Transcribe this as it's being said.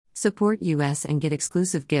Support US and get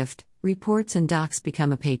exclusive gift, reports and docs.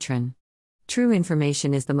 Become a patron. True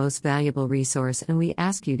information is the most valuable resource and we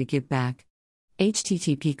ask you to give back.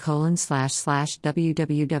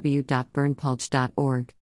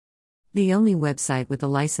 http://www.burnpulch.org. The only website with a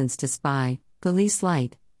license to spy, police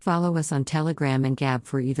light. Follow us on Telegram and Gab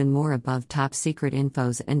for even more above top secret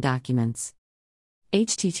infos and documents.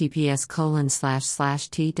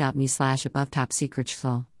 https://t.me/above top secret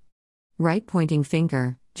shfl. Right pointing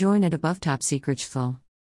finger, join at above top secret shfl.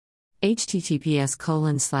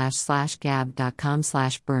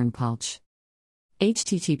 https://gab.com/burnpulch.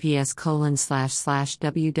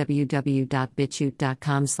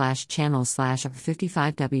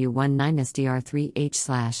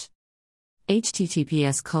 https://www.bitchute.com/channel/55w19sdr3h/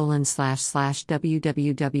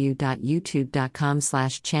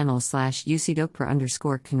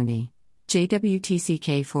 https://www.youtube.com/channel/ucdokper_community.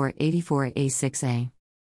 JWTCK484A6A.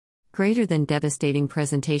 Greater than devastating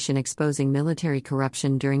presentation exposing military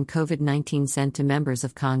corruption during COVID-19 sent to members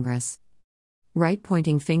of Congress. Right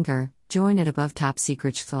pointing finger, join at above top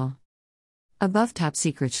secret shfl. Above top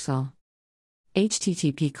secret shfl.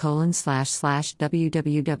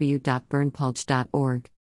 http://www.burnpulch.org.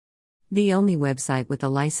 The only website with a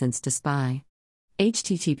license to spy.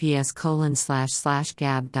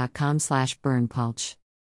 https://gab.com/burnpulch.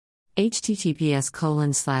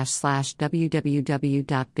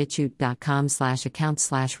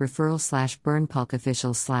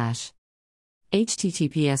 https://www.bitchute.com/account/referral/burnpulchofficial/.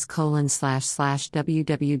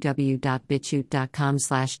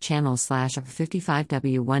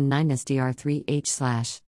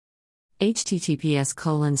 https://www.bitchute.com/channel/55w19sdr3h/.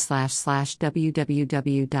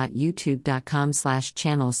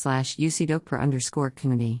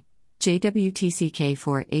 https://www.youtube.com/channel/ucdokper_community.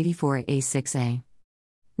 JWTCK484A6A.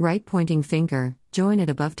 Right pointing finger, join at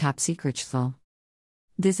above top secret shfl.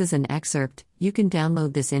 This is an excerpt. You can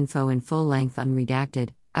download this info in full length unredacted,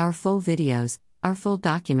 our full videos, our full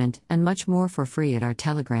document, and much more for free at our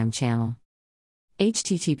Telegram channel.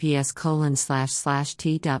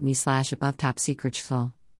 https://t.me/above top secret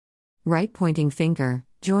shfl. Right pointing finger,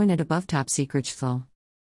 join at above top secret shfl.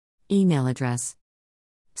 Email address.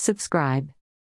 Subscribe.